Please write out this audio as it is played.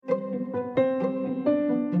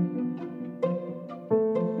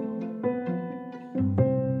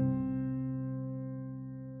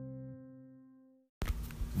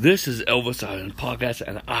This is Elvis Iverson Podcast,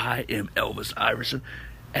 and I am Elvis Iverson.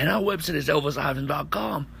 And our website is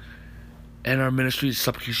elvisiverson.com. And our ministry is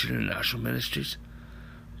Supplication International Ministries.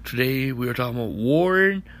 Today we are talking about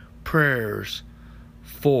warring prayers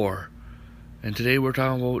 4. And today we're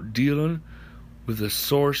talking about dealing with the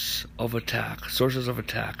sources of attack.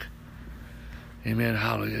 Amen,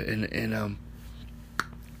 hallelujah. And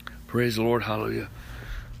praise the Lord, hallelujah.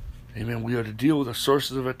 Amen. We are to deal with the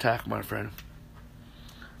sources of attack, my friend.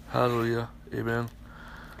 Hallelujah. Amen.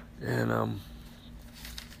 And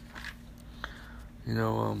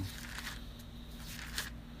the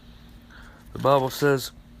Bible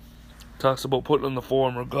talks about putting on the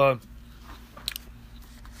form of God.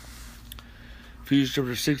 Ephesians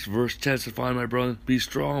chapter 6, verse 10 says, "Finally, my brother, be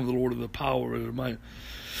strong, the Lord of the power of your might.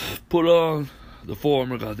 Put on the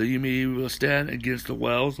form of God, that you may be able to stand against the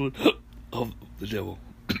wiles of the devil."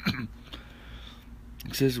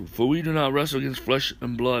 It says, "For we do not wrestle against flesh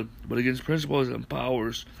and blood, but against principalities and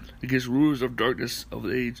powers, against rulers of darkness of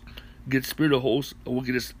the age, against spiritual hosts of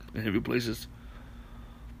wickedness in heavy places.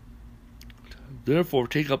 Therefore,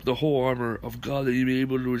 take up the whole armor of God, that you may be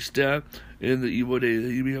able to withstand in the evil day,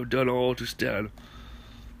 that you may have done all to stand."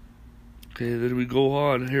 Okay, then we go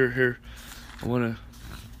on here. I want to,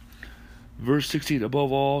 verse 16,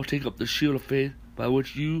 "Above all, take up the shield of faith, by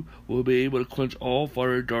which you will be able to quench all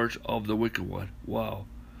fiery darts of the wicked one." Wow.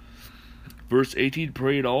 Verse 18,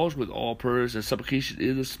 "Pray it always with all prayers and supplication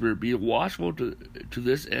in the Spirit, being watchful to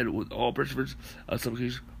this end with all perseverance and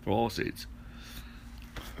supplication for all saints."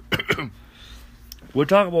 We're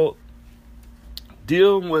talking about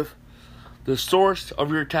dealing with the source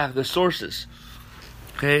of your attack, the sources.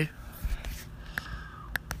 Okay?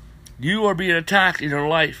 You are being attacked in your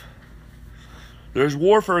life. There's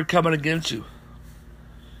warfare coming against you.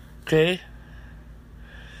 Okay?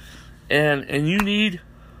 And you need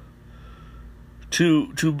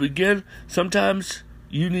to begin, sometimes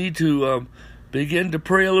you need to begin to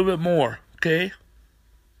pray a little bit more. Okay?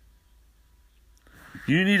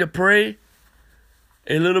 You need to pray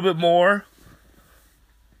a little bit more.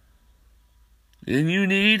 And you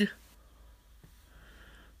need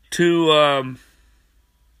to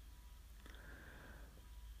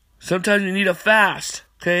sometimes you need a fast,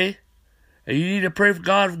 okay? And you need to pray for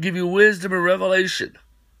God to give you wisdom and revelation.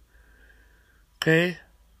 Okay?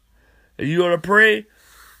 And you ought to pray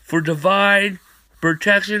for divine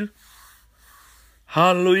protection.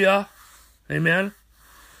 Hallelujah. Amen.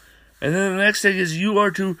 And then the next thing is you are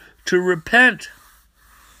to repent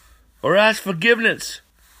or ask forgiveness.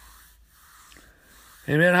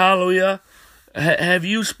 Amen. Hallelujah. Have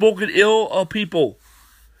you spoken ill of people?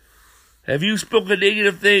 Have you spoken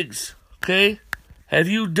negative things? Okay? Have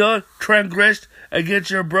you transgressed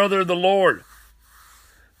against your brother in the Lord?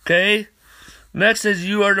 Okay? Next is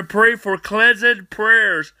you are to pray for cleansing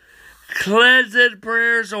prayers. Cleansing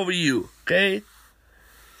prayers over you. Okay?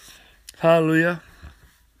 Hallelujah.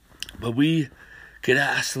 But we can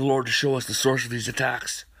ask the Lord to show us the source of these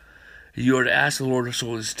attacks. You are to ask the Lord to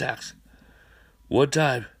show these attacks. One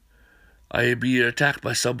time, I had been attacked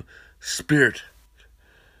by some spirit,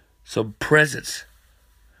 some presence.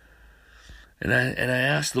 And I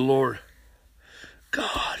asked the Lord,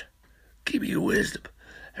 "God, give me wisdom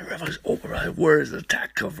and revelation. Open my eyes. Where does the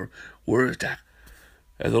attack come from? Where is the attack?"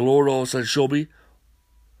 And the Lord all of a sudden showed me,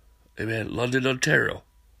 amen, London, Ontario.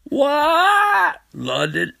 What?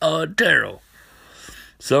 London, Ontario.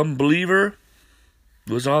 Some believer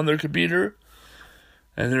was on their computer,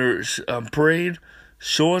 and they're praying,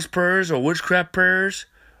 show us prayers, or witchcraft prayers,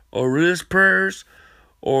 or religious prayers,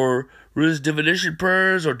 or religious divination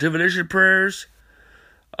prayers, or divination prayers.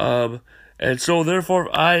 And so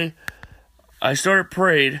therefore I started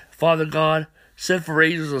praying, "Father God, send for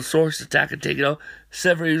angels of source attack and take it out.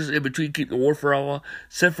 Send for angels in between, keep the warfare off.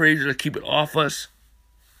 Send for angels to keep it off us."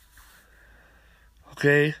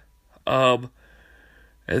 Okay? And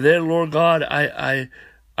then, Lord God, I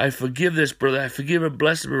forgive this brother. I forgive him,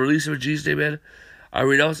 bless him, and release him in Jesus' name, amen. I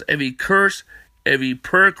renounce every curse, every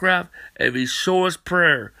prayer craft, every show us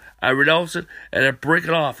prayer. I renounce it and I break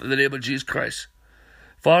it off in the name of Jesus Christ.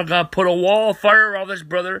 Father God, put a wall of fire around this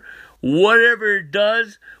brother. Whatever it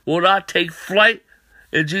does will not take flight.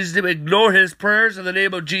 In Jesus' name, ignore his prayers in the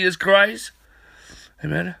name of Jesus Christ.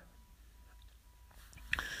 Amen.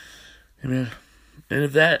 Amen. And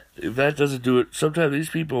if that doesn't do it, sometimes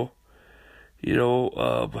these people, they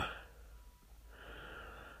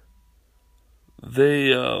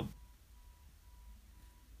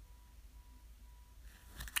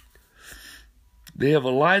have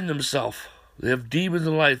aligned themselves. They have demons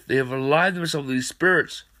in life. They have aligned themselves with these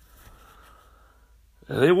spirits.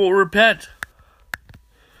 And they won't repent.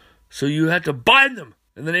 So you have to bind them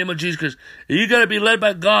In the name of Jesus Christ. You got to be led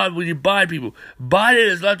by God when you bind people. Binding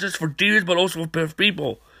is not just for demons, but also for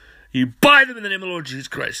people. You bind them in the name of the Lord Jesus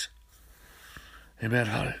Christ. Amen.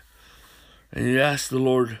 Hallelujah. And you ask the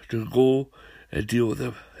Lord to go and deal with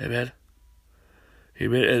them. Amen.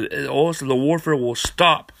 Amen. And also the warfare will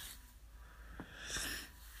stop.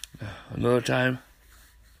 Another time,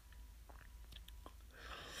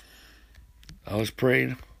 I was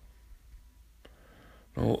praying.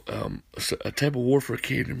 A type of warfare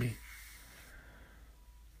came to me.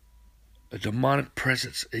 A demonic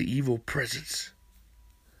presence, an evil presence.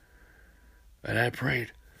 And I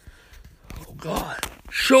prayed, oh God,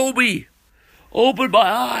 show me. Open my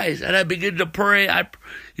eyes. And I began to pray.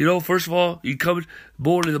 First of all, you come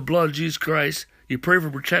born in the blood of Jesus Christ. You pray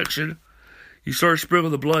for protection. You start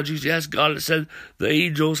sprinkling the blood of Jesus. You ask God to send the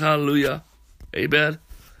angels. Hallelujah. Amen.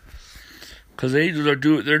 Because the angels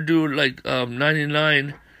they're doing like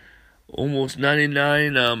 99, almost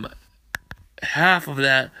 99, half of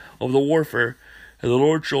that, of the warfare. And the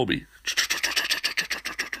Lord showed me.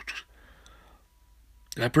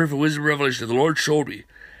 I pray for wisdom and revelation. The Lord showed me.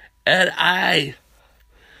 And I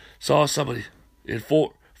saw somebody in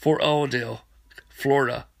Fort Lauderdale,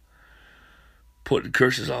 Florida, putting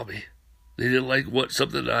curses on me. They didn't like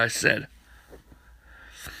something that I said.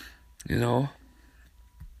 And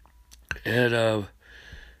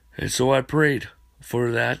so I prayed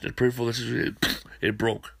for that. I prayed for this. It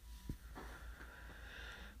broke.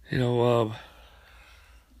 And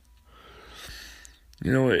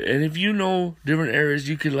if you know different areas,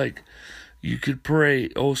 you could pray.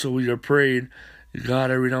 Also, when you're praying, God,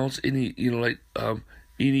 I renounce any,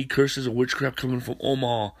 any curses or witchcraft coming from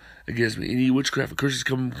Omaha against me. Any witchcraft curses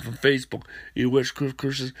coming from Facebook. Any witchcraft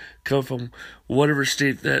curses come from whatever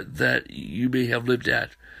state that you may have lived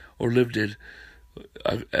at or lived in,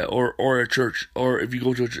 or a church, or if you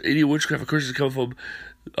go to a church. Any witchcraft curses come from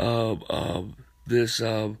this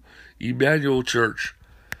Emmanuel Church.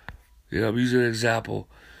 I'm using an example.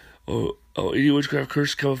 Any witchcraft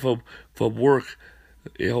curse coming from work.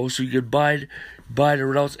 So you can bind and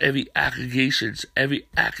renounce every accusations, and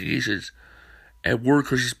word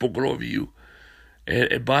curses spoken over you,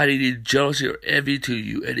 and bind any jealousy or envy to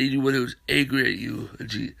you, and anyone who's angry at you.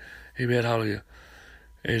 Amen. Hallelujah.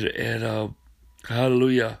 And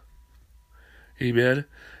hallelujah. Amen.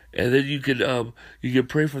 And then you can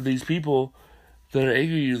pray for these people that are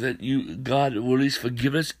angry at you, that God will release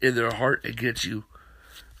forgiveness in their heart against you.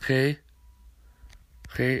 Okay?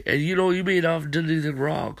 And you may not have done anything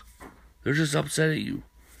wrong. They're just upset at you.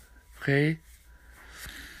 Okay?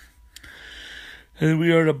 And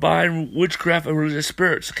we are to bind witchcraft and religious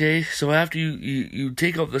spirits. Okay? So after you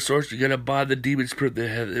take out the source, you gotta bind the demon spirit that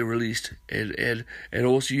have it released. And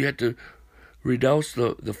also you have to renounce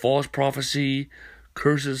the false prophecy,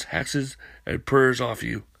 curses, hexes, and prayers off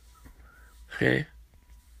you. Okay?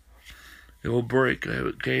 It will break.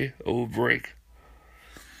 Okay? It will break.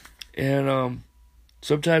 And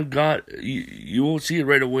sometimes God, you won't see it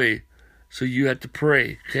right away. So you have to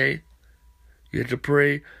pray. Okay? You have to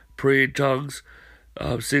pray in tongues,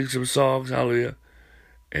 sing some songs, hallelujah,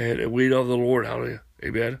 and wait on the Lord, hallelujah.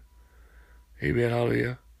 Amen. Amen,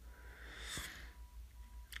 hallelujah.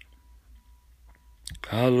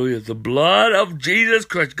 Hallelujah. The blood of Jesus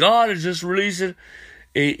Christ. God is just releasing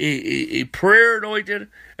a prayer anointed,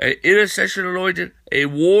 an intercession anointed, a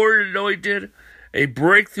war anointed, a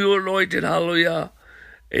breakthrough anointed, hallelujah,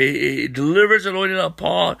 a deliverance anointed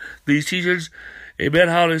upon these teachers. Amen,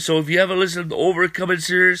 hallelujah. So if you haven't listened to the Overcoming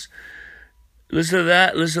series, listen to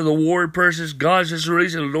that. Listen to the warrior persons. God's just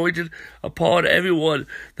releasing anointed upon everyone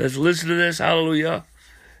that's listening to this, hallelujah.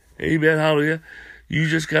 Amen, hallelujah. You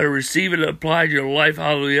just got to receive it and apply it to your life,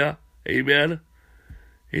 hallelujah. Amen.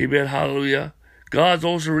 Amen, hallelujah. God's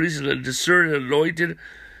also releasing a discerning anointed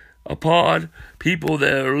upon people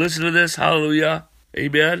that are listening to this. Hallelujah.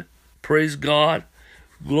 Amen. Praise God.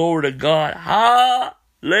 Glory to God. Hallelujah.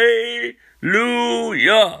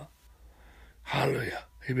 Hallelujah.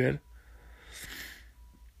 Amen.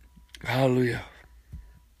 Hallelujah.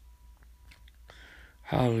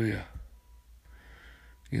 Hallelujah.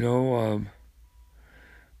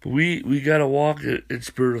 But we got to walk in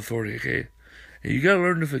spirit authority, okay? And you got to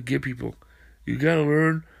learn to forgive people. You got to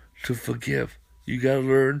learn to forgive. You got to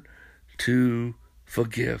learn to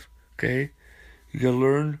forgive, okay? You got to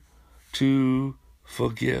learn to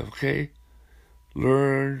forgive, okay?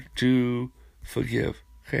 Learn to forgive,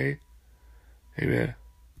 okay? Amen.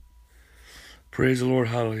 Praise the Lord,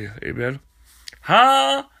 hallelujah, amen.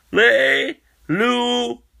 Hallelujah,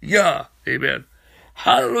 amen.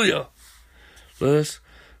 Hallelujah. Let us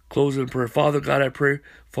close in prayer. Father God, I pray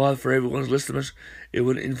Father, for everyone's listening, it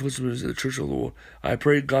would influence me in the church of the Lord. I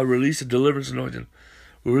pray, God, release a deliverance anointing.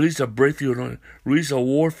 Release a breakthrough anointing. Release a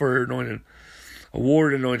warfare anointing. A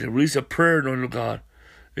war anointing. Release a prayer anointing, God.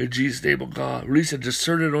 In Jesus' name, of God. Release a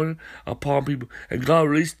discerning anointing upon people. And God,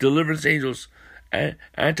 release deliverance angels.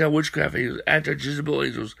 Anti-witchcraft angels. Anti-Jezebel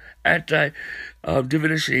angels.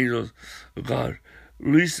 Anti-divination angels. Oh God.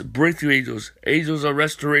 Release breakthrough angels. Angels of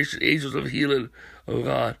restoration. Angels of healing. Oh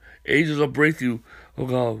God. Angels of breakthrough. Oh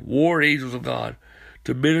God. War angels of God.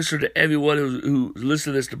 To minister to everyone who listens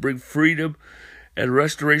to this. To bring freedom and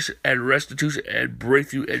restoration and restitution and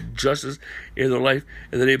breakthrough and justice in their life.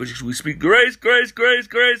 In the name of Jesus, we speak grace, grace, grace,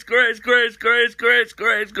 grace, grace, grace, grace, grace,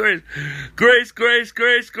 grace, grace, grace, grace,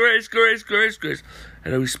 grace, grace, grace, grace, grace.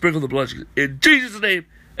 And then we sprinkle the blood in Jesus' name.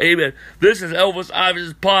 Amen. This is Elvis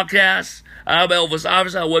Iverson's podcast. I'm Elvis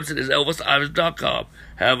Iverson. Our website is elvisivers.com.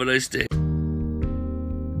 Have a nice day.